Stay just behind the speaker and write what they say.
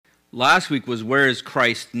Last week was, where is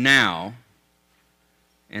Christ now?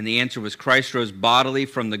 And the answer was, Christ rose bodily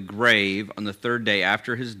from the grave on the third day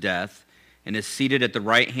after his death and is seated at the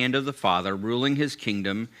right hand of the Father, ruling his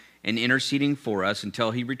kingdom and interceding for us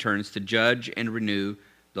until he returns to judge and renew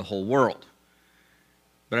the whole world.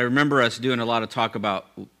 But I remember us doing a lot of talk about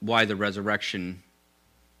why the resurrection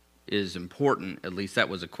is important. At least that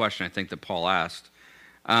was a question I think that Paul asked.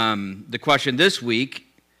 The question this week,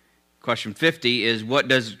 question 50, is what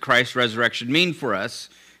does Christ's resurrection mean for us?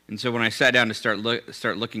 And so when I sat down to start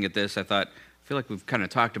looking at this, I thought, I feel like we've kind of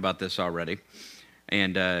talked about this already.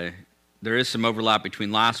 And there is some overlap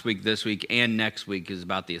between last week, this week, and next week is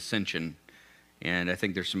about the ascension. And I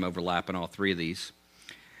think there's some overlap in all three of these.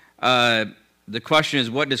 The question is,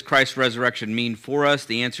 what does Christ's resurrection mean for us?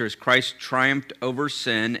 The answer is Christ triumphed over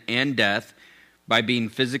sin and death by being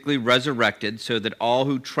physically resurrected so that all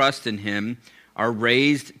who trust in him are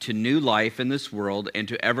raised to new life in this world and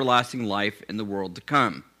to everlasting life in the world to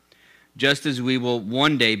come. Just as we will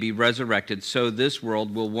one day be resurrected, so this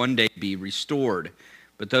world will one day be restored.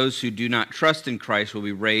 But those who do not trust in Christ will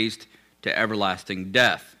be raised to everlasting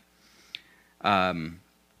death. I've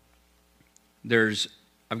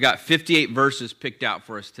got 58 verses picked out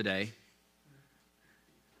for us today.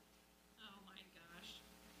 Oh my gosh.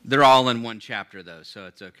 They're all in one chapter though, so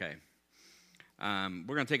it's okay.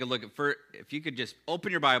 We're going to take a look at, if you could just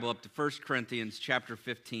open your Bible up to 1 Corinthians chapter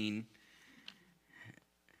 15.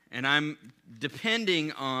 And I'm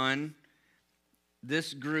depending on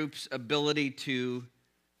this group's ability to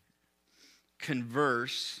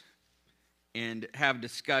converse and have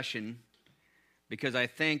discussion, because I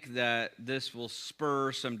think that this will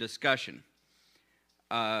spur some discussion.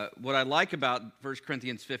 What I like about 1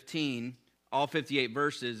 Corinthians 15, all 58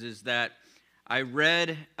 verses, is that I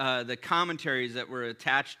read the commentaries that were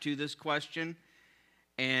attached to this question,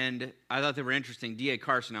 and I thought they were interesting. D.A.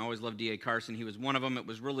 Carson, I always loved D.A. Carson. He was one of them. It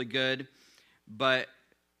was really good. But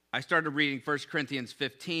I started reading 1 Corinthians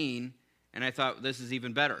 15, and I thought, this is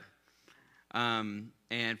even better. And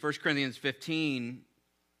 1 Corinthians 15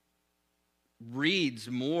 reads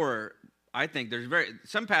more. I think there's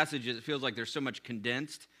some passages it feels like there's so much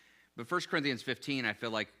condensed, but 1 Corinthians 15, I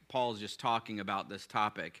feel like Paul's just talking about this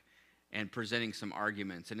topic and presenting some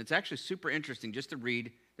arguments. And it's actually super interesting just to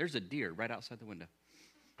read. There's a deer right outside the window.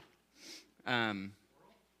 A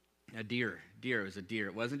deer. It was a deer.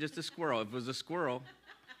 It wasn't just a squirrel. If it was a squirrel,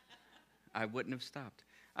 I wouldn't have stopped.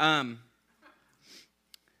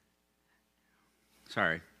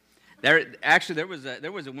 Sorry. There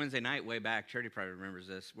was a Wednesday night way back, Charity probably remembers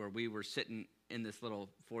this, where we were sitting in this little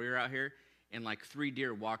foyer out here, and like 3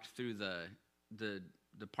 deer walked through the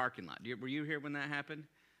parking lot. Were you here when that happened?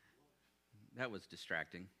 That was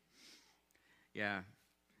distracting. Yeah.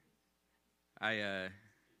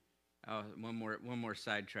 One more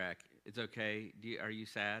sidetrack. It's okay. Are you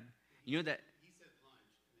sad? You know that. He said lunch,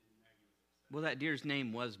 and then Maggie was upset. Well, that deer's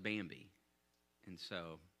name was Bambi, and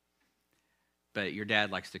so. But your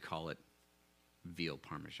dad likes to call it veal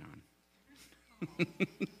parmesan.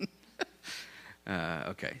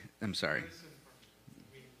 Okay, I'm sorry.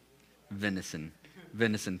 Venison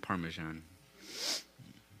parmesan.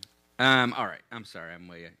 All right, I'm sorry. I'm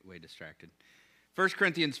way distracted. 1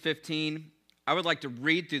 Corinthians 15. I would like to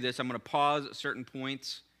read through this. I'm going to pause at certain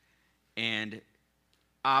points and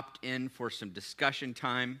opt in for some discussion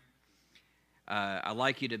time. I'd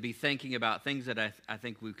like you to be thinking about things that I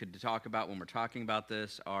think we could talk about when we're talking about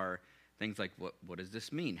this, are things like, what does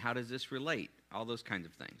this mean? How does this relate? All those kinds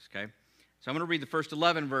of things, okay? So I'm going to read the first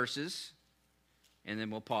 11 verses, and then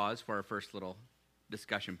we'll pause for our first little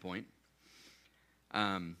discussion point.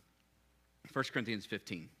 1 Corinthians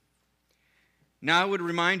 15. Now I would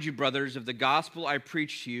remind you, brothers, of the gospel I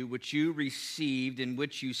preached to you, which you received, in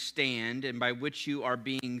which you stand, and by which you are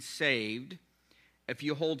being saved, if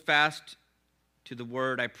you hold fast to the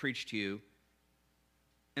word I preached to you,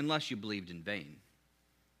 unless you believed in vain.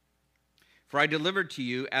 For I delivered to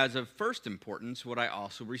you as of first importance what I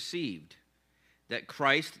also received, that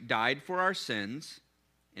Christ died for our sins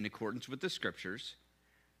in accordance with the Scriptures,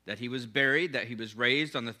 that he was buried, that he was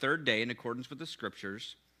raised on the third day in accordance with the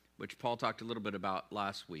Scriptures, which Paul talked a little bit about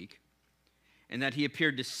last week, and that he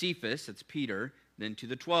appeared to Cephas, that's Peter, then to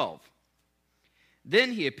the 12.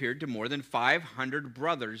 Then he appeared to more than 500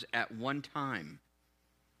 brothers at one time,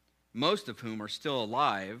 most of whom are still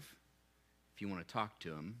alive, if you want to talk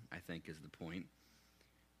to them, I think is the point,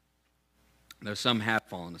 though some have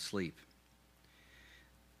fallen asleep.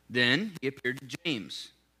 Then he appeared to James,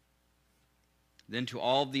 then to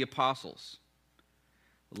all the apostles.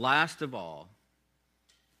 Last of all,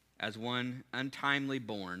 as one untimely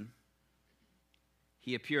born,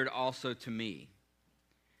 he appeared also to me.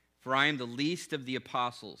 For I am the least of the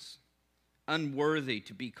apostles, unworthy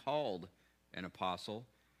to be called an apostle,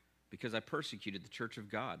 because I persecuted the church of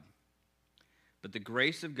God. But by the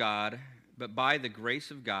grace of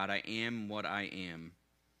God, I am what I am.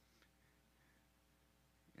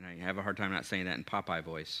 And I have a hard time not saying that in Popeye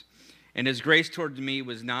voice. And his grace toward me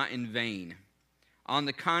was not in vain. On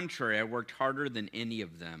the contrary, I worked harder than any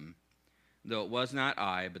of them, though it was not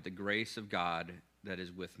I, but the grace of God that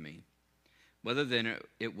is with me. Whether then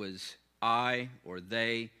it was I or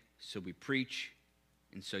they, so we preach,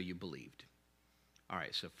 and so you believed. All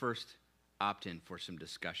right, so first, opt in for some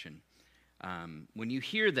discussion. When you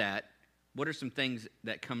hear that, what are some things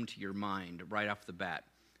that come to your mind right off the bat?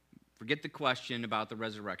 Forget the question about the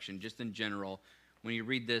resurrection, just in general. When you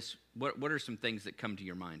read this, what are some things that come to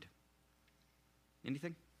your mind?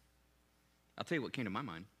 Anything? I'll tell you what came to my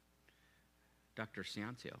mind. Dr.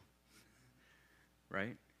 Ciancio,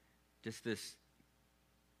 right? Just this,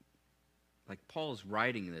 like Paul's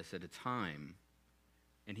writing this at a time,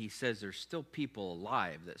 and he says there's still people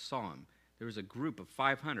alive that saw him. There was a group of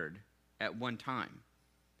 500 at one time.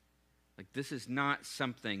 Like, this is not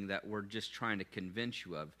something that we're just trying to convince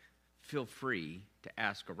you of. Feel free to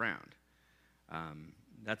ask around.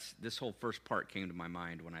 This whole first part came to my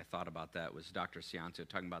mind when I thought about that, was Dr. Ciancio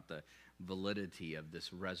talking about the validity of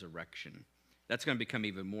this resurrection. That's going to become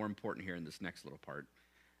even more important here in this next little part.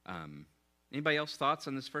 Anybody else thoughts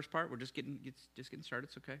on this first part? We're just getting started.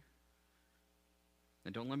 It's okay.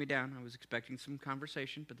 And don't let me down. I was expecting some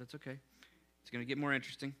conversation, but that's okay. It's going to get more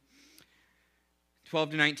interesting.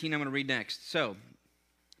 12 to 19, I'm going to read next. So,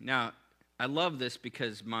 now, I love this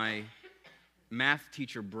because my math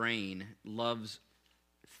teacher brain loves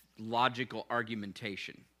logical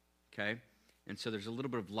argumentation, okay? And so there's a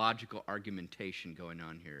little bit of logical argumentation going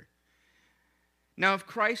on here. Now, if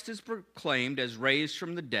Christ is proclaimed as raised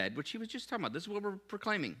from the dead, which he was just talking about, this is what we're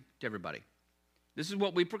proclaiming to everybody. This is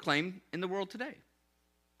what we proclaim in the world today.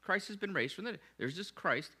 Christ has been raised from the dead. There's this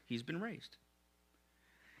Christ, he's been raised.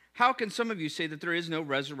 How can some of you say that there is no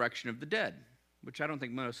resurrection of the dead? Which I don't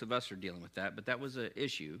think most of us are dealing with that, but that was an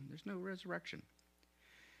issue. There's no resurrection.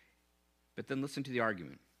 But then listen to the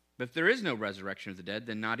argument. But if there is no resurrection of the dead,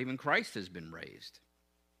 then not even Christ has been raised.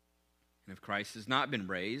 And if Christ has not been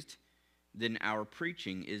raised, then our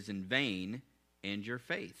preaching is in vain, and your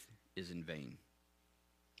faith is in vain.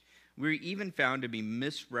 We're even found to be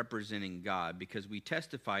misrepresenting God, because we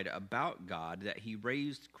testified about God that he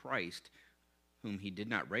raised Christ, whom he did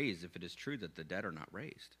not raise, if it is true that the dead are not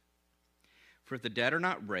raised. For if the dead are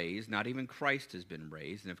not raised, not even Christ has been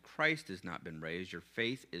raised. And if Christ has not been raised, your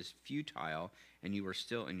faith is futile, and you are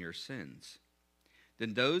still in your sins.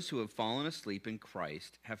 Then those who have fallen asleep in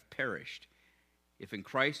Christ have perished. If in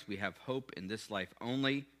Christ we have hope in this life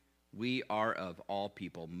only, we are of all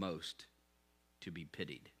people most to be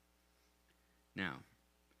pitied. Now,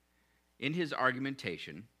 in his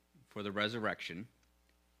argumentation for the resurrection,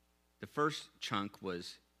 the first chunk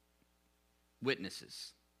was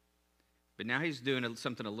witnesses. But now he's doing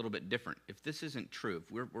something a little bit different. If this isn't true,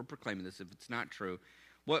 if we're proclaiming this, if it's not true,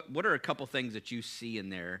 what are a couple things that you see in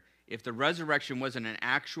there? If the resurrection wasn't an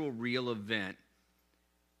actual real event,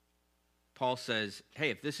 Paul says, hey,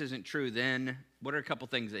 if this isn't true, then what are a couple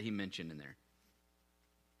things that he mentioned in there?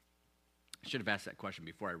 I should have asked that question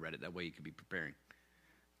before I read it. That way you could be preparing.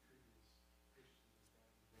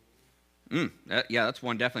 That's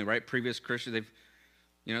one definitely, right? Previous Christians,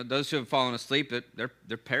 those who have fallen asleep,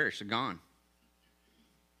 they're perished, they're gone.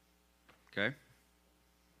 Okay? You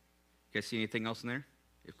guys see anything else in there?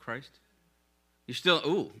 If Christ? You're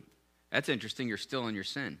still, that's interesting. You're still in your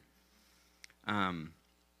sin.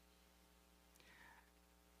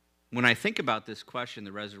 When I think about this question,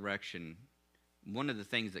 the resurrection, one of the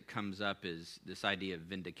things that comes up is this idea of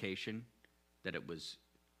vindication, that it was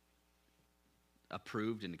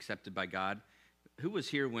approved and accepted by God. Who was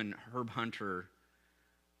here when Herb Hunter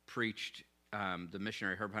preached, the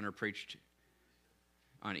missionary Herb Hunter preached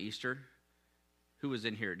on Easter? Who was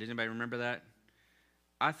in here? Does anybody remember that?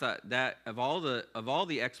 I thought that of all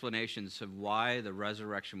the explanations of why the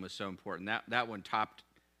resurrection was so important, that one topped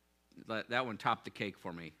the cake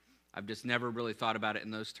for me. I've just never really thought about it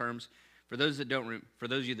in those terms. For those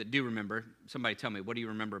of you that do remember, somebody tell me, what do you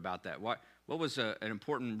remember about that? What was an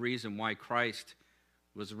important reason why Christ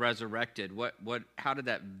was resurrected? How did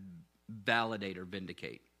that validate or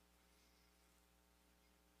vindicate?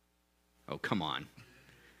 Oh, come on.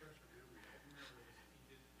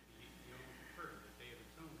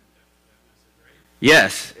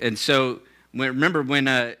 Yes, and so remember when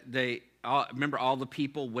all the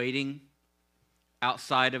people waiting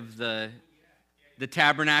outside of the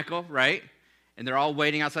tabernacle, right? And they're all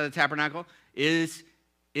waiting outside the tabernacle. Is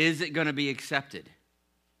Is it going to be accepted?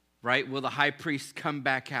 Right? Will the high priest come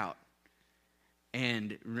back out? And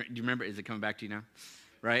do you remember, is it coming back to you now?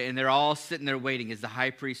 Right? And they're all sitting there waiting. Is the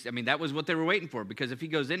high priest, that was what they were waiting for, because if he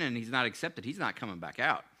goes in and he's not accepted, he's not coming back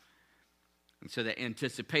out. And so the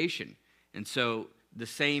anticipation. And so that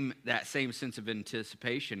same sense of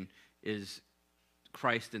anticipation is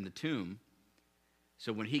Christ in the tomb.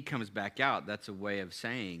 So when he comes back out, that's a way of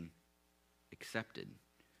saying accepted.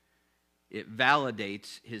 It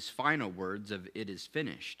validates his final words of "it is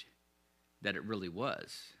finished," that it really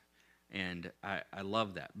was. And I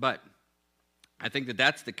love that. But I think that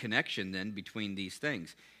that's the connection then between these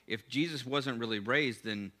things. If Jesus wasn't really raised,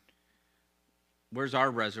 then where's our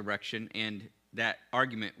resurrection? And that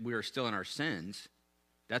argument, we are still in our sins,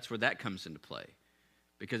 that's where that comes into play.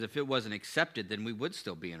 Because if it wasn't accepted, then we would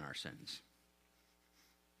still be in our sins.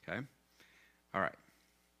 Okay? All right.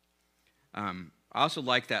 I also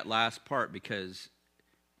like that last part, because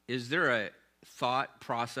is there a thought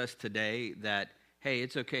process today that, hey,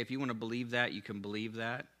 it's okay, if you want to believe that, you can believe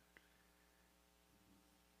that?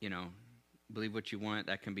 Believe what you want,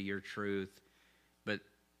 that can be your truth. But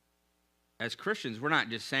as Christians, we're not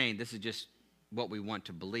just saying this is just what we want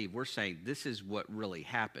to believe. We're saying this is what really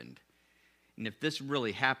happened. And if this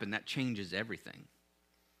really happened, that changes everything.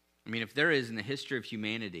 If there is in the history of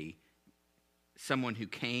humanity someone who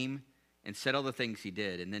came and said all the things he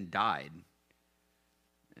did and then died,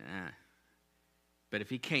 but if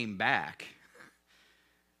he came back,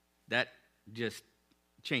 that just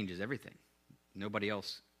changes everything. Nobody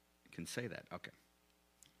else can say that. Okay.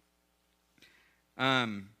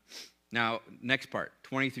 Now, next part,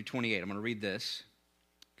 20 through 28. I'm going to read this.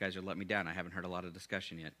 You guys are letting me down. I haven't heard a lot of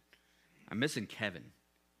discussion yet. I'm missing Kevin.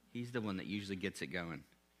 He's the one that usually gets it going.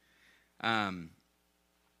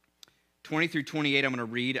 20 through 28, I'm going to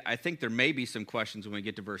read. I think there may be some questions when we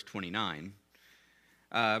get to verse 29.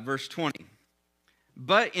 Verse 20.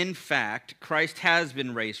 But in fact, Christ has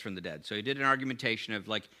been raised from the dead. So he did an argumentation of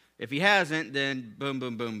like, if he hasn't, then boom,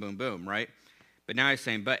 boom, boom, boom, boom, right? But now he's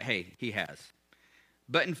saying, but hey, he has.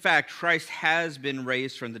 But in fact, Christ has been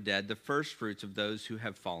raised from the dead, the first fruits of those who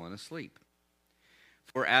have fallen asleep.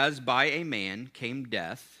 For as by a man came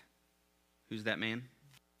death, who's that man?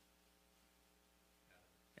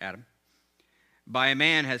 Adam. By a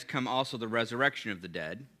man has come also the resurrection of the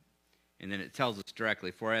dead. And then it tells us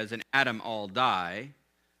directly, for as in Adam all die,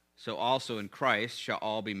 so also in Christ shall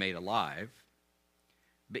all be made alive,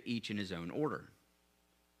 but each in his own order.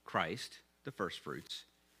 Christ, the first fruits.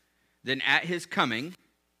 Then at his coming,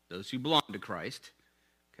 those who belong to Christ.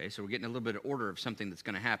 Okay, so we're getting a little bit of order of something that's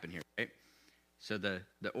going to happen here, right? So the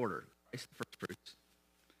order, Christ, the first fruits.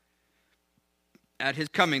 At his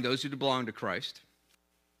coming, those who belong to Christ.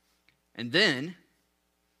 And then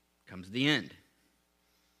comes the end,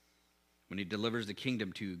 when he delivers the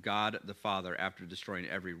kingdom to God the Father after destroying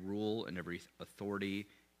every rule and every authority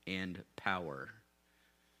and power.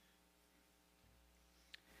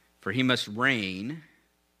 For he must reign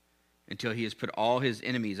until he has put all his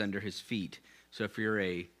enemies under his feet. So if you're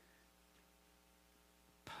a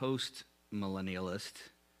post-millennialist,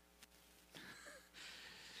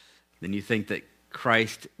 then you think that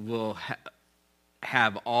Christ will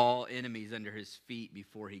have all enemies under his feet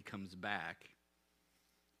before he comes back.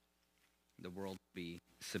 The world will be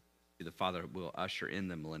submitted to the Father, will usher in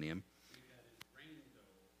the millennium.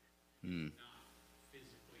 Not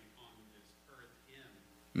physically on this earth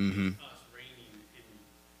us reigning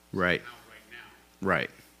in right now. Right.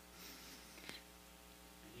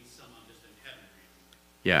 And he's somehow just in heaven.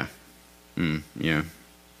 Yeah. Yeah.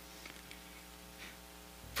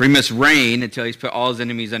 For he must reign until he's put all his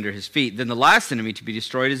enemies under his feet. Then the last enemy to be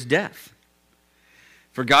destroyed is death.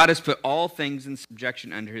 For God has put all things in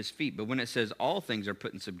subjection under his feet. But when it says all things are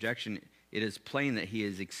put in subjection, it is plain that he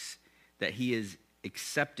is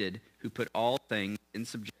accepted who put all things in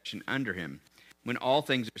subjection under him. When all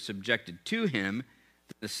things are subjected to him,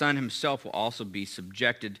 the Son himself will also be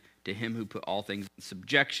subjected to him who put all things in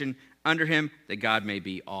subjection under him, that God may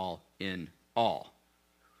be all in all.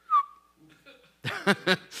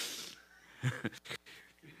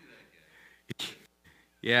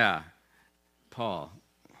 Yeah. Paul,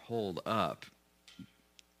 hold up.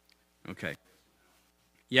 Okay.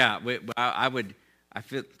 Yeah, I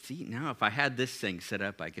feel, see, now if I had this thing set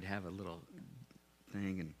up, I could have a little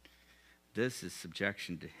thing, and this is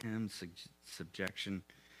subjection to him, subjection.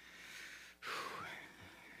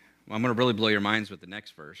 Well, I'm going to really blow your minds with the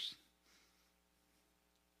next verse.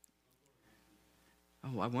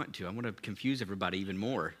 Oh, I want to. I want to confuse everybody even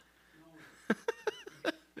more.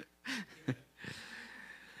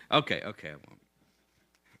 Okay, I won't.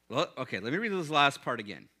 Well, okay, let me read this last part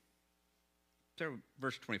again. to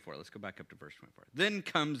verse 24. Let's go back up to verse 24. Then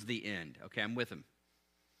comes the end. Okay, I'm with him.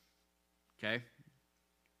 Okay?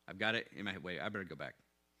 I've got it in my head. Wait, I better go back.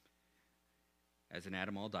 As in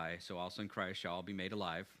Adam all die, so also in Christ shall all be made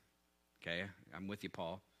alive. Okay, I'm with you,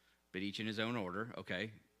 Paul. But each in his own order.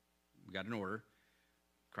 Okay, we got an order.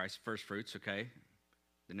 Christ's first fruits. Okay.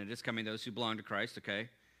 Then it is coming those who belong to Christ. Okay.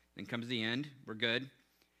 Then comes the end. We're good.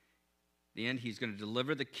 The end, he's going to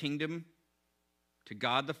deliver the kingdom to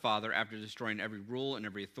God the Father after destroying every rule and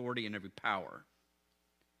every authority and every power.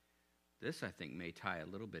 This, I think, may tie a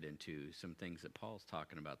little bit into some things that Paul's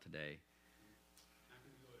talking about today.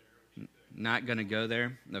 Not going to go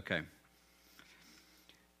there? Okay.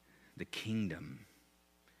 The kingdom.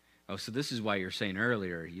 Oh, so this is why you're saying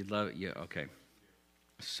earlier, you'd love it. Yeah, okay.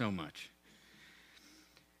 So much.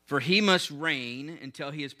 For he must reign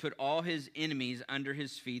until he has put all his enemies under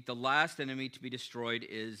his feet. The last enemy to be destroyed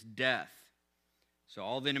is death. So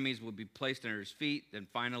all the enemies will be placed under his feet. Then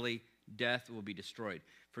finally, death will be destroyed.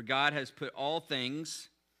 For God has put all things,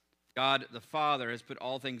 God the Father has put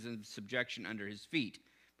all things in subjection under his feet.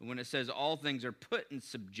 But when it says all things are put in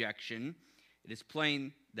subjection, it is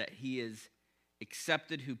plain that he is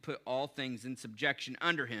accepted who put all things in subjection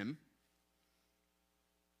under him.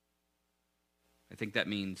 I think that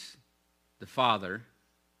means the Father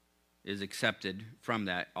is accepted from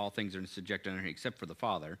that. All things are in subjection under him, except for the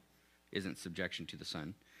Father isn't subjection to the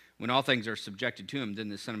Son. When all things are subjected to him, then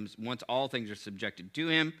the Son, once all things are subjected to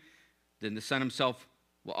him, then the Son himself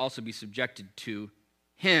will also be subjected to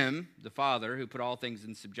him, the Father, who put all things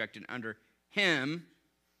in subjection under him,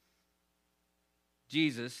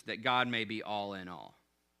 Jesus, that God may be all in all.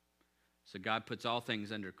 So God puts all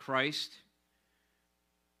things under Christ,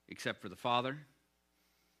 except for the Father.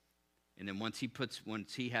 And then once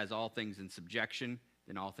he has all things in subjection,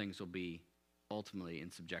 then all things will be ultimately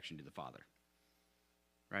in subjection to the Father.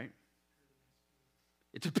 Right?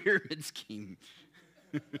 It's a pyramid scheme.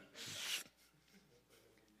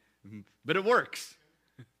 But it works.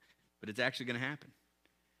 But it's actually going to happen.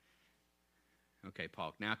 Okay,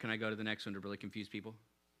 Paul. Now can I go to the next one to really confuse people?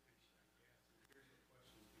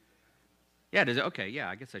 Yeah, does it? Okay, yeah,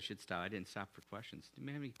 I guess I should stop. I didn't stop for questions. Do you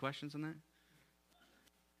have any questions on that?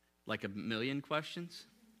 Like 1 million questions?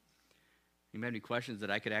 You have any questions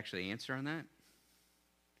that I could actually answer on that?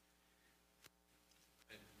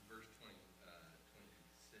 Verse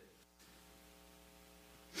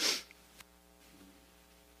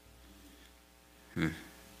 26.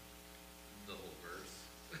 The whole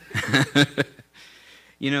verse.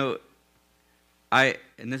 You know, and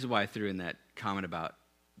this is why I threw in that comment about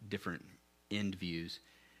different end views.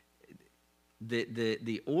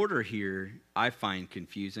 The order here I find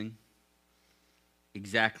confusing.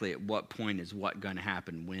 Exactly at what point is what going to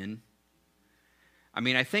happen when? I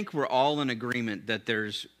mean, I think we're all in agreement that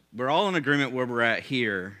we're all in agreement where we're at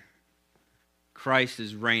here. Christ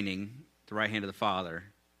is reigning at the right hand of the Father.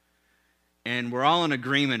 And we're all in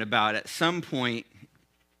agreement about at some point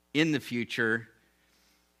in the future,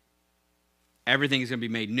 everything is going to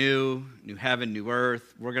be made new heaven, new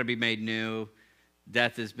earth. We're going to be made new.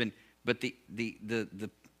 Death has been, but the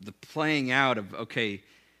playing out of, okay,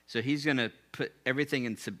 so he's going to put everything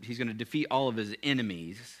in, he's going to defeat all of his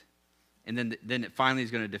enemies, and then it finally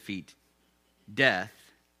is going to defeat death.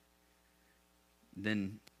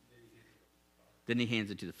 Then he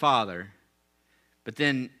hands it to the Father. But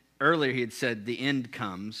then earlier he had said the end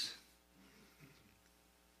comes.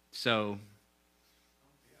 So,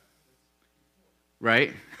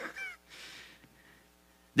 right?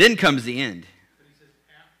 Then comes the end. But he says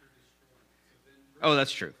after destroying. So then, Oh,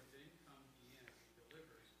 that's true. then comes the end. He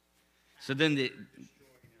delivers. So then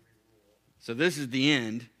Destroying every rule. so this is the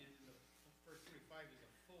end. And in the verse 25 is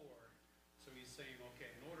a 4. So he's saying,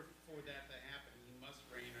 okay, in order for that to happen, he must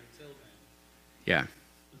reign until then. Yeah.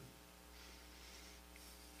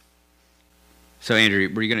 So Andrew,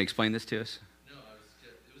 were you going to explain this to us? No,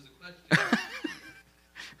 it was a question.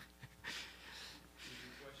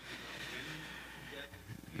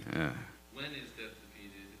 When is death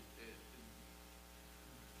defeated?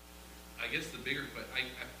 I guess the bigger question,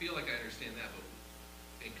 I feel like I understand that, but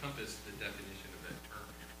encompass the definition of that term.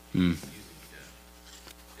 Using death.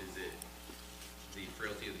 Is it the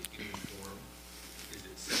frailty of the human form? Is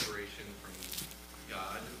it separation from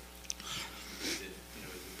God? Is it, is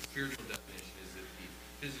it the spiritual definition? Is it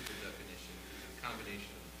the physical definition? Is it a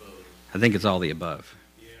combination of both? I think it's all the above.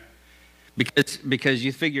 Yeah. Because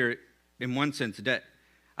you figure, in one sense, death.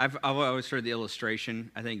 I've always heard the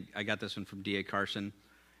illustration. I think I got this one from D.A. Carson,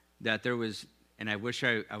 that there was, and I wish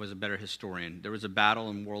I was a better historian. There was a battle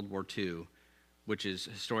in World War II, which is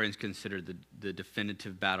historians consider the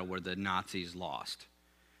definitive battle where the Nazis lost.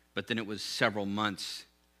 but then it was several months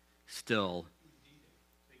still.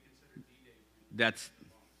 That's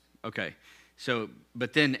okay. So,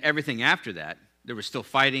 but then everything after that, there was still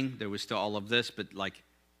fighting, there was still all of this, but like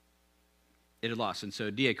it had lost. And so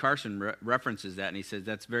D.A. Carson references that, and he says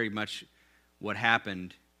that's very much what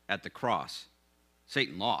happened at the cross.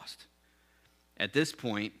 Satan lost. At this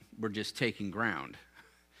point, we're just taking ground.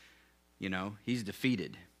 You know, he's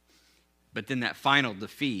defeated. But then that final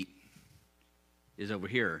defeat is over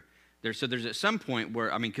here. So there's at some point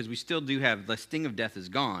where, I mean, because we still do have, the sting of death is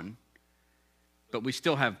gone, but we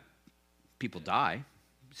still have people die.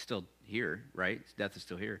 It's still here, right? Death is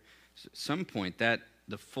still here. So at some point, that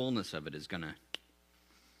the fullness of it is going to.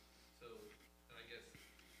 So, I guess,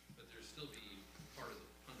 but there's still be part of the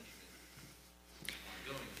punishment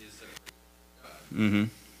ongoing is separate God. Mm-hmm.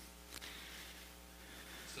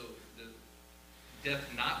 So the death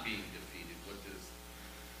not being defeated, what does?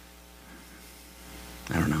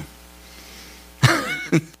 I don't know.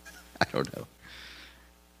 I don't know.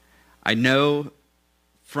 I know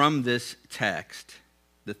from this text,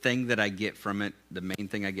 the thing that I get from it, the main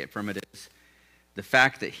thing I get from it is the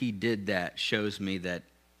fact that he did that shows me that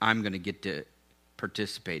I'm going to get to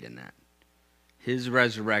participate in that. His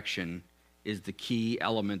resurrection is the key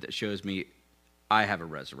element that shows me I have a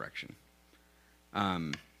resurrection.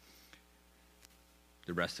 The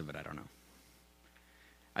rest of it, I don't know.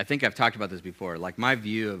 I think I've talked about this before. Like my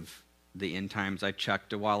view of the end times I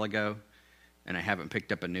chucked a while ago, and I haven't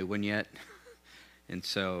picked up a new one yet. And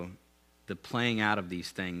so the playing out of these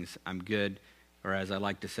things, I'm good. Or as I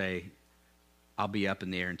like to say, I'll be up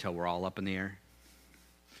in the air until we're all up in the air.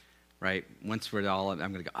 Right? Once we're all up,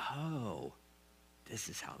 I'm going to go, oh, this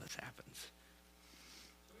is how this happens.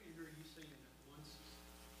 So I hear you saying that once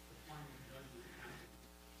the final judgment happens,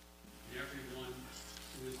 and everyone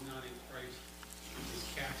who is not in Christ is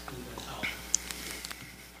cast into hell,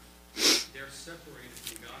 they're separated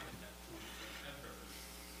from God at that point forever.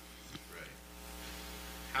 Right.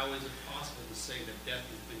 How is it possible to say that death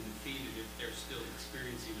has been defeated if they're still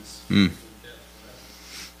experiencing a spiritual death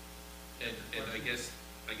forever? And I guess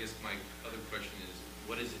my other question is,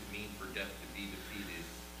 what does it mean for death to be defeated?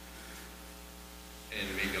 And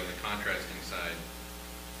maybe on the contrasting side,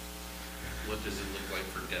 what does it look like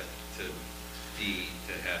for death to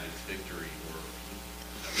have its victory? Or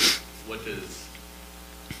what does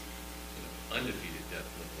undefeated death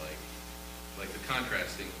look like? Like the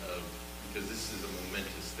contrasting of, because this is a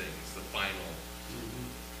momentous thing, it's the final.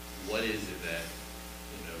 What is it that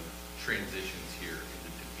transitions here into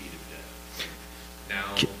defeated death? Like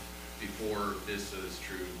now, before this is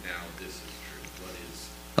true, now this is true. What is?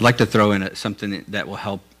 I'd like to throw in something that will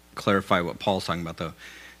help clarify what Paul's talking about, though.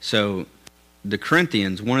 So the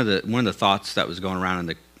Corinthians, one of the thoughts that was going around in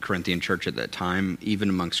the Corinthian church at that time, even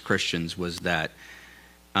amongst Christians, was that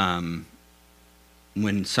when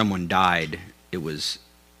someone died, it was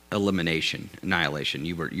elimination, annihilation.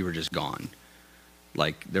 You were just gone.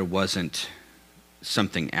 Like there wasn't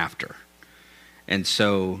something after. And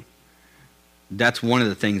so that's one of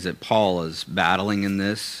the things that Paul is battling in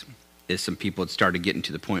this, is some people had started getting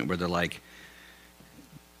to the point where they're like,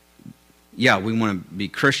 yeah, we want to be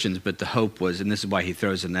Christians, but the hope was, and this is why he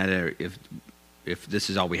throws in that area, if this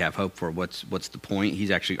is all we have hope for, what's the point?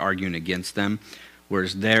 He's actually arguing against them,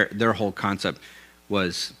 whereas their whole concept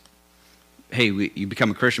was, hey, you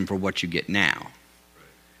become a Christian for what you get now. Right.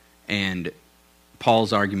 And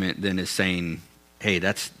Paul's argument then is saying, hey,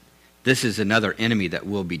 this is another enemy that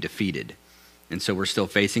will be defeated. And so we're still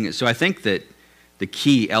facing it. So I think that the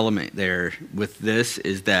key element there with this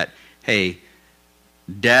is that, hey,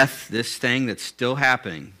 death, this thing that's still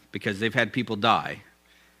happening because they've had people die,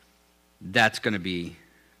 that's going to be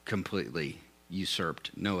completely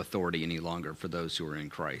usurped. No authority any longer for those who are in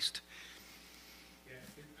Christ. Yeah,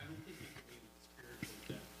 I don't think you can believe spiritual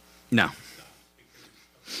death. No. Stops because of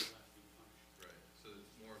the lasting punishment. Right. So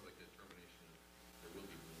it's more of like a termination of, there will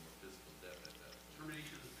be more physical death at that point.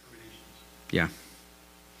 Termination of terminations. Yeah.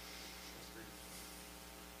 That's great.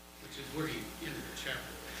 Which is where he ended the chapter,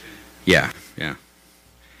 I think. Yeah. Yeah.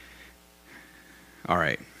 All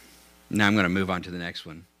right. Now I'm going to move on to the next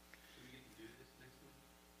one. Do we get to do this next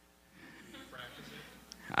one? Practice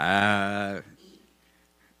it?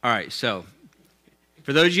 All right. So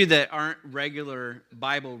for those of you that aren't regular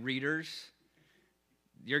Bible readers,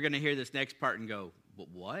 you're going to hear this next part and go,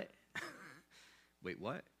 what? Wait,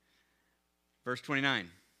 what? Verse 29.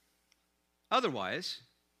 Otherwise,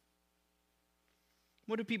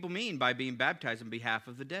 what do people mean by being baptized on behalf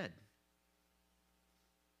of the dead?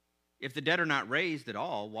 If the dead are not raised at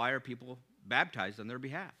all, why are people baptized on their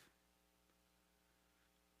behalf?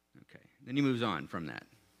 Okay. Then he moves on from that.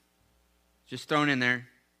 Just thrown in there.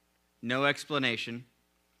 no explanation.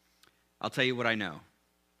 I'll tell you what I know.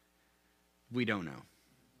 We don't know.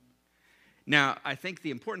 Now, I think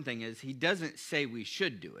the important thing is he doesn't say we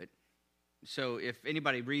should do it. So if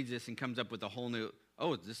anybody reads this and comes up with a whole new,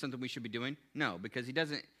 oh, is this something we should be doing? No, because he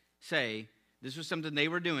doesn't say this was something they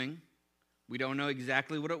were doing. We don't know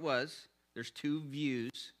exactly what it was. There's two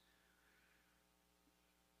views.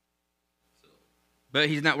 But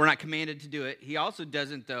we're not commanded to do it. He also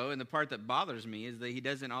doesn't, though, and the part that bothers me is that he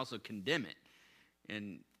doesn't also condemn it.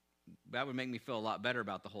 And that would make me feel a lot better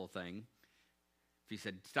about the whole thing if he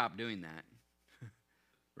said, stop doing that.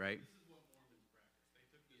 Right? This is what Mormons practice. They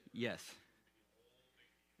took the Yes.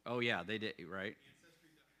 Oh, yeah, they did, right?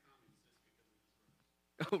 Ancestry.com exists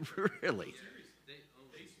because of this verse. Oh, really? Seriously.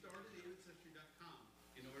 They started Ancestry.com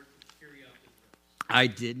in order to carry out this verse. I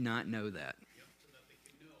did not know that. Yep, so that they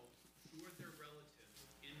can know who are their relatives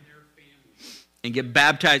in their family And get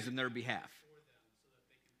baptized on their behalf. for them so that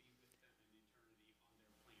they can be with them in eternity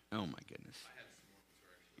on their plan. Oh, my goodness. I had some Mormons who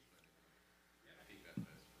are actually being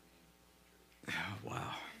baptized for me. Oh,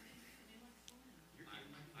 wow.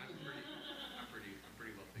 I'm pretty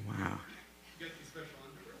well taken. Wow. You got the special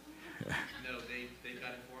underwear? No, they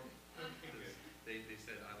got it for me. Because they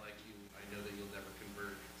said, I like you, I know that you'll never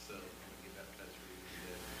convert, so I'm gonna get baptized for you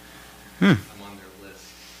today. I'm on their list.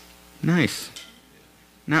 Nice.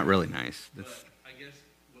 Not really nice. But That's, I guess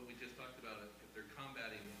what we just talked about, if they're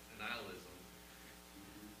combating nihilism,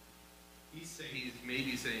 He's saying, he's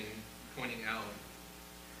maybe saying, pointing out,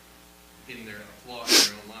 getting their flaw in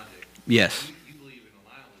their own logic. yes. You believe in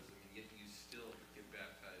nihilism, and yet you still get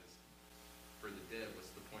baptized for the dead.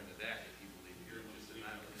 What's the point of that if you believe you're just a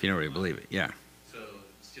nihilist? If you don't really believe it, yeah. So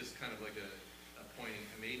it's just kind of like a pointing,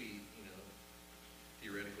 maybe,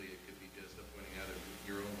 theoretically it could be just a pointing out of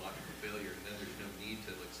your own logical failure, and then there's no need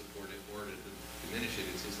to like support it or to diminish it.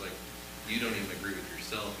 It's just like you don't even agree with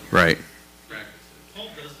yourself and your Right. practices. Paul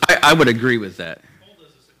does this. I would agree with that. Paul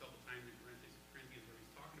does this a couple times in Corinthians where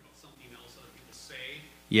he's talking about something else other people say,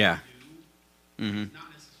 Yeah. do. Mm-hmm. He's not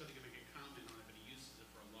necessarily going to make a comment on it, but he uses it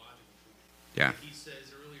for a logical point. Yeah. He says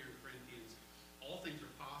earlier in Corinthians, all things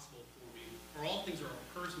are possible for me, or all things are a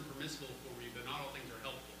person permissible for me, but not all things are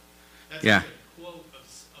helpful. That's Yeah. a quote of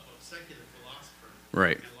a secular philosopher.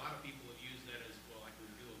 Right. And a lot of people have used that as, well, I can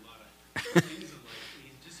do a lot of things in life. And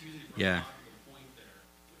he's just using it for Yeah. a logical point there,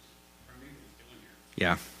 which is primarily what he's doing here.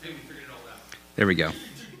 Yeah. Maybe we figured it all out. There we go.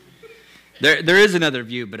 There is another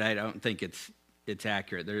view, but I don't think it's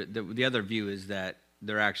accurate. The other view is that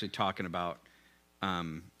they're actually talking about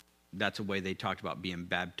that's a way they talked about being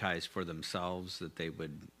baptized for themselves, that they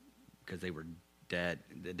would, because they were dead.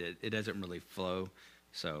 It doesn't really flow.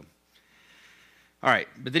 So, all right.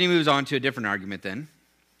 But then he moves on to a different argument then.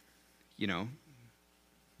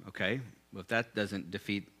 Okay, well, if that doesn't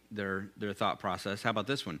defeat their thought process, how about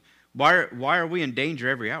this one? Why are we in danger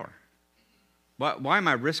every hour? Why am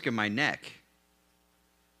I risking my neck?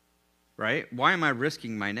 Right? Why am I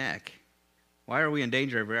risking my neck? Why are we in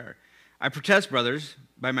danger every hour? I protest, brothers,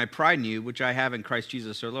 by my pride in you, which I have in Christ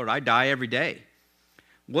Jesus our Lord. I die every day.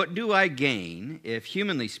 What do I gain if,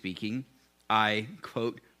 humanly speaking, I,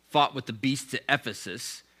 quote, fought with the beasts at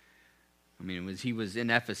Ephesus? I mean, he was in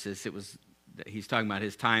Ephesus. He's talking about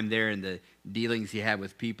his time there and the dealings he had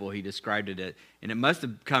with people. He described it, and it must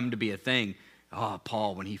have come to be a thing. Oh,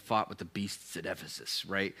 Paul, when he fought with the beasts at Ephesus,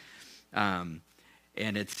 right? And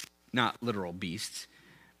it's not literal beasts.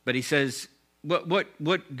 But he says,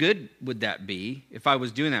 what good would that be if I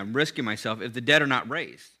was doing that, risking myself, if the dead are not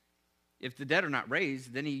raised? If the dead are not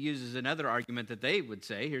raised, then he uses another argument that they would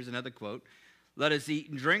say. Here's another quote. Let us eat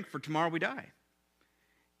and drink, for tomorrow we die.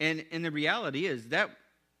 And the reality is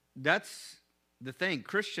that's the thing.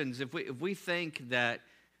 Christians, if we think that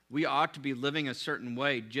we ought to be living a certain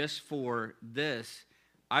way just for this,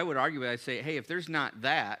 I would argue, I'd say, hey, if there's not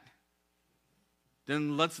that,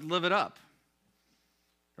 then let's live it up.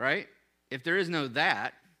 Right? If there is no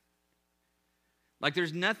that, like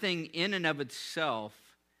there's nothing in and of itself,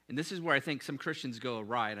 and this is where I think some Christians go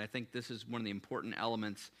awry, and I think this is one of the important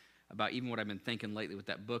elements about even what I've been thinking lately with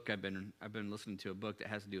that book. I've been listening to a book that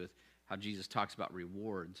has to do with how Jesus talks about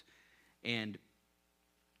rewards. And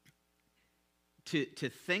to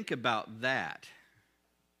think about that,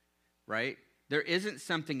 right? There isn't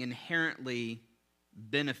something inherently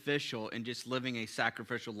beneficial in just living a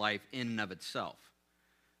sacrificial life in and of itself.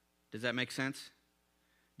 Does that make sense?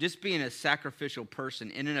 Just being a sacrificial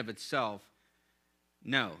person in and of itself,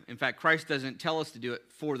 no. In fact, Christ doesn't tell us to do it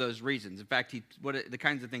for those reasons. In fact, the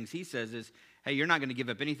kinds of things he says is, hey, you're not going to give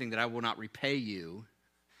up anything that I will not repay you.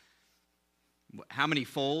 How many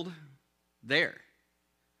fold? There.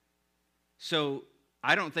 So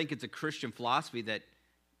I don't think it's a Christian philosophy that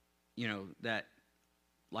that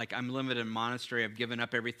like I'm limited in a monastery, I've given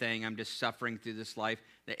up everything, I'm just suffering through this life,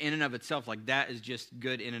 that in and of itself, like that is just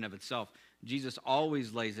good in and of itself. Jesus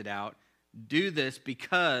always lays it out. Do this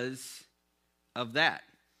because of that.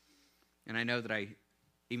 And I know that I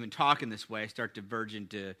even talk in this way, I start to verge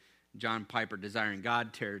into John Piper desiring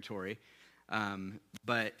God territory.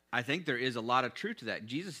 But I think there is a lot of truth to that.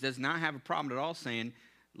 Jesus does not have a problem at all saying,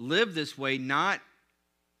 live this way, not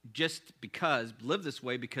just because, live this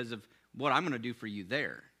way because of what I'm going to do for you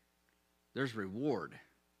there. There's reward,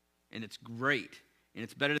 and it's great, and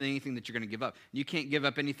it's better than anything that you're going to give up. You can't give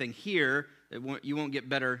up anything here that you won't get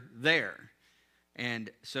better there. And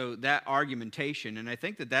so that argumentation, and I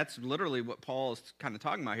think that that's literally what Paul is kind of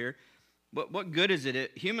talking about here. But what good is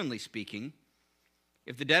it, humanly speaking,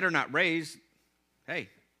 if the dead are not raised? Hey,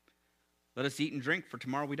 let us eat and drink, for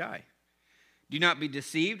tomorrow we die. Do not be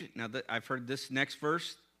deceived. Now, I've heard this next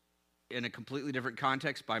verse in a completely different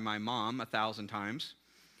context by my mom 1,000 times.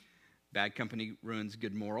 Bad company ruins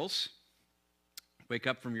good morals. Wake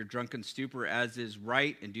up from your drunken stupor as is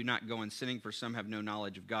right, and do not go on sinning, for some have no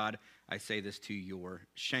knowledge of God. I say this to your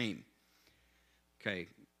shame. Okay,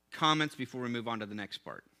 comments before we move on to the next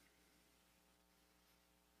part.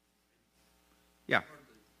 Yeah.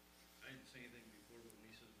 I didn't say anything before, but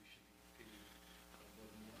when he says we should be pitied a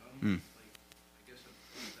little more, I guess I've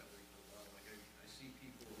thought that way for a while. Like I see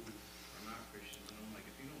people who are not Christians, and I'm like,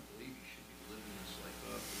 if you don't believe, you should be living this life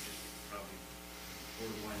up, which is probably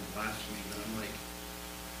borderline blasphemy. But I'm like,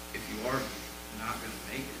 if you are not going to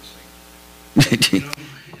make it, it's like,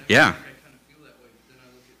 Yeah. I kind of feel that way. But then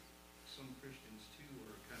I look at some Christians too, who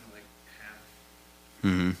are kind of like half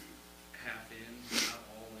in, not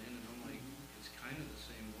all in, and I'm like, it's kind of the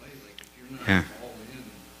same way. Like if you're not all in,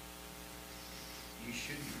 you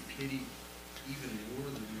should be pitied even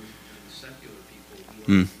more than the secular people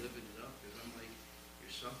who are living it up. Because I'm like,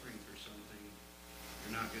 you're suffering for something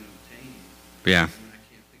you're not going to obtain. Yeah. And I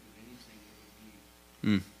can't think of anything that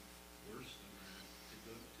would be worse than that.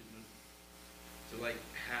 To like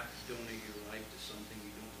have to donate your life to something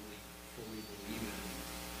you don't really fully believe in.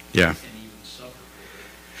 Yeah. And even suffer for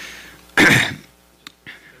it.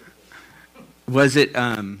 Was it,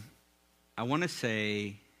 I want to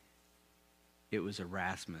say it was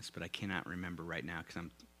Erasmus, but I cannot remember right now because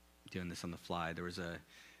I'm doing this on the fly. There was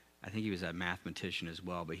I think he was a mathematician as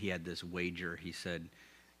well, but he had this wager. He said,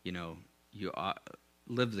 you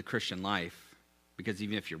live the Christian life, because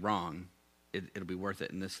even if you're wrong, it'll be worth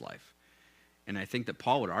it in this life. And I think that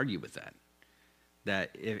Paul would argue with that.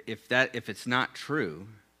 That if it's not true,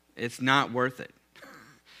 it's not worth it,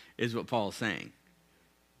 is what Paul is saying.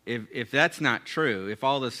 If that's not true, if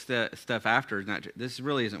all this stuff after is not true, this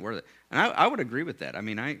really isn't worth it. And I would agree with that. I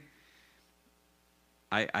mean,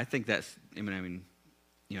 I think that's, I mean,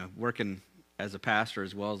 working as a pastor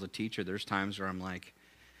as well as a teacher, there's times where I'm like,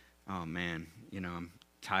 oh man, I'm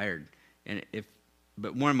tired.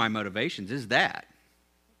 But one of my motivations is that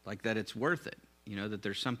it's worth it. That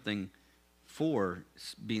there's something for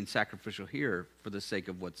being sacrificial here for the sake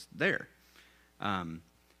of what's there. But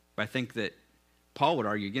I think that Paul would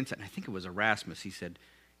argue against it. And I think it was Erasmus. He said,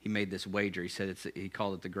 he made this wager. He said he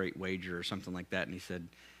called it the Great Wager or something like that. And he said,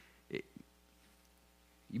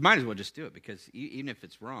 you might as well just do it, because even if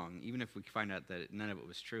it's wrong, even if we find out that none of it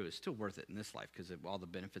was true, it's still worth it in this life because of all the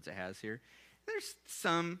benefits it has here. There's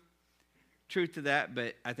some truth to that,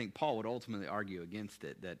 but I think Paul would ultimately argue against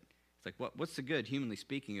it. That it's like, what's the good, humanly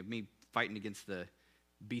speaking, of me fighting against the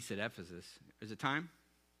beast at Ephesus? Is it time?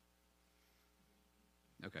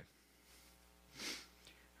 Okay.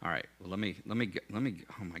 All right. Well, let me.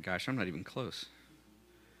 Oh my gosh, I'm not even close.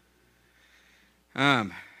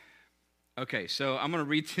 Okay, so I'm going to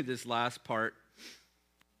read through this last part,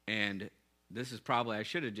 and this is probably, I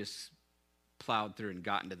should have just plowed through and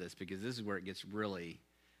gotten to this, because this is where it gets really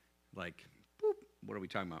like, boop, what are we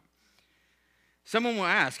talking about? Someone will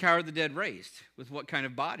ask, how are the dead raised? With what kind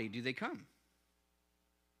of body do they come?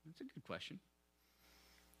 That's a good question.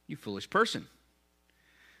 You foolish person.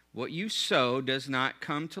 What you sow does not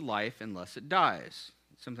come to life unless it dies.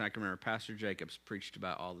 Something I can remember Pastor Jacobs preached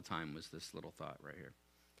about all the time was this little thought right here.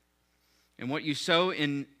 And what you sow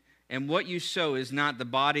is not the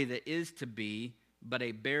body that is to be, but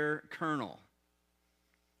a bare kernel,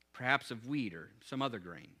 perhaps of wheat or some other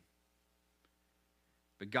grain.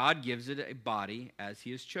 But God gives it a body as he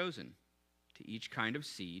has chosen, to each kind of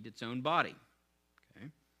seed its own body. Okay?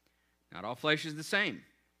 Not all flesh is the same.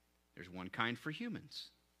 There's one kind for humans,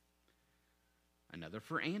 another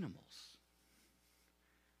for animals,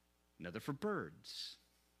 another for birds.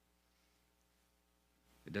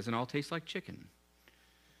 It doesn't all taste like chicken.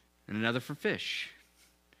 And another for fish.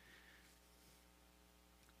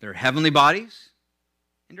 There are heavenly bodies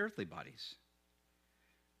and earthly bodies.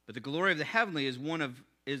 But the glory of the heavenly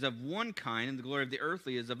is of one kind, and the glory of the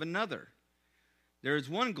earthly is of another. There is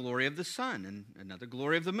one glory of the sun, and another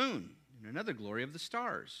glory of the moon, and another glory of the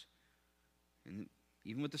stars. And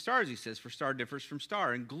even with the stars, he says, for star differs from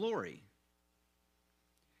star in glory.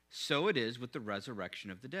 So it is with the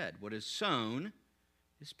resurrection of the dead. What is sown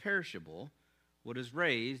is perishable. What is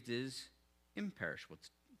raised is imperishable. It's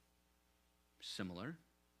similar,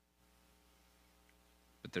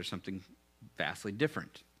 but there's something vastly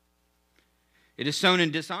different. It is sown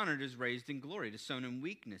in dishonor, it is raised in glory. It is sown in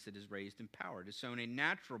weakness, it is raised in power. It is sown a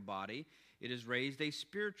natural body, it is raised a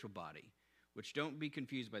spiritual body. Which, don't be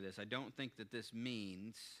confused by this. I don't think that this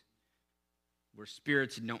means we're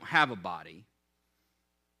spirits and don't have a body.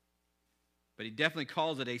 But he definitely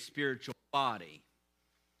calls it a spiritual body.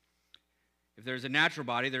 If there's a natural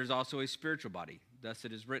body, there's also a spiritual body. Thus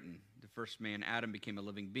it is written, the first man, Adam, became a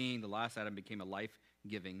living being. The last Adam became a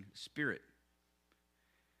life-giving spirit.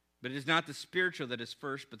 But it is not the spiritual that is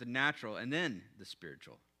first, but the natural, and then the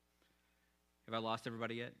spiritual. Have I lost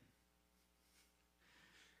everybody yet?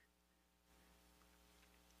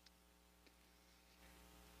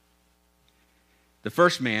 The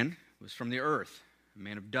first man was from the earth, a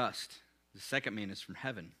man of dust. The second man is from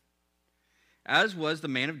heaven. As was the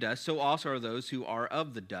man of dust, so also are those who are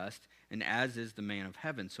of the dust, and as is the man of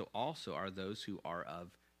heaven, so also are those who are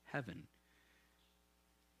of heaven.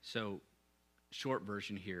 So, short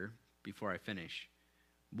version here, before I finish.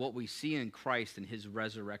 What we see in Christ and his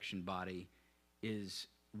resurrection body is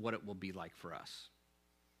what it will be like for us.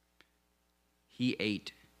 He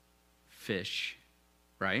ate fish,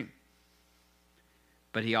 right?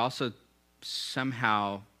 But he also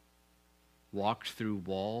somehow walked through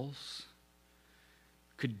walls,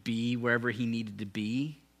 could be wherever he needed to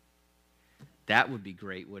be. That would be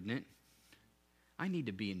great, wouldn't it? I need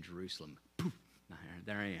to be in Jerusalem. Poof,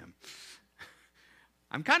 there I am.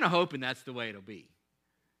 I'm kind of hoping that's the way it'll be.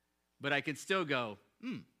 But I can still go,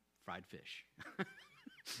 fried fish.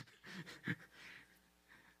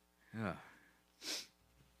 Oh.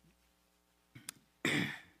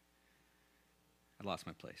 I lost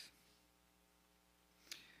my place.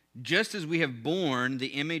 Just as we have borne the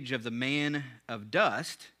image of the man of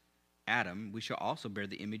dust, Adam, we shall also bear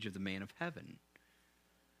the image of the man of heaven.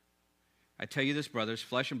 I tell you this, brothers,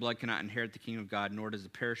 flesh and blood cannot inherit the kingdom of God, nor does the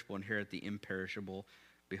perishable inherit the imperishable.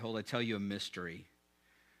 Behold, I tell you a mystery.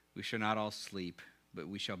 We shall not all sleep, but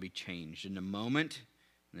we shall be changed. In a moment,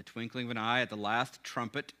 in the twinkling of an eye, at the last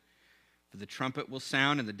trumpet, for the trumpet will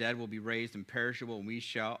sound, and the dead will be raised imperishable, and we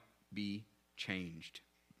shall be changed.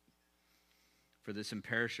 For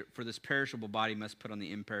this perishable body must put on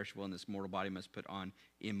the imperishable, and this mortal body must put on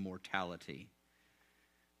immortality.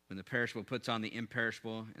 When the perishable puts on the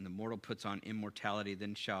imperishable, and the mortal puts on immortality,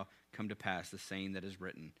 then shall come to pass the saying that is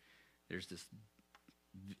written. There's this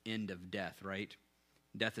end of death, right?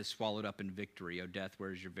 Death is swallowed up in victory. O death,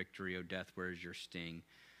 where is your victory? O death, where is your sting?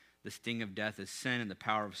 The sting of death is sin, and the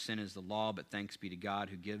power of sin is the law, but thanks be to God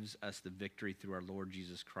who gives us the victory through our Lord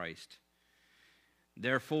Jesus Christ.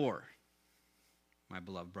 Therefore, my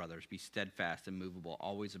beloved brothers, be steadfast and immovable,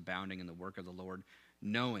 always abounding in the work of the Lord,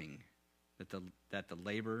 knowing that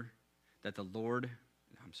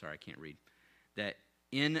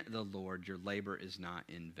in the Lord your labor is not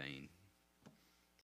in vain.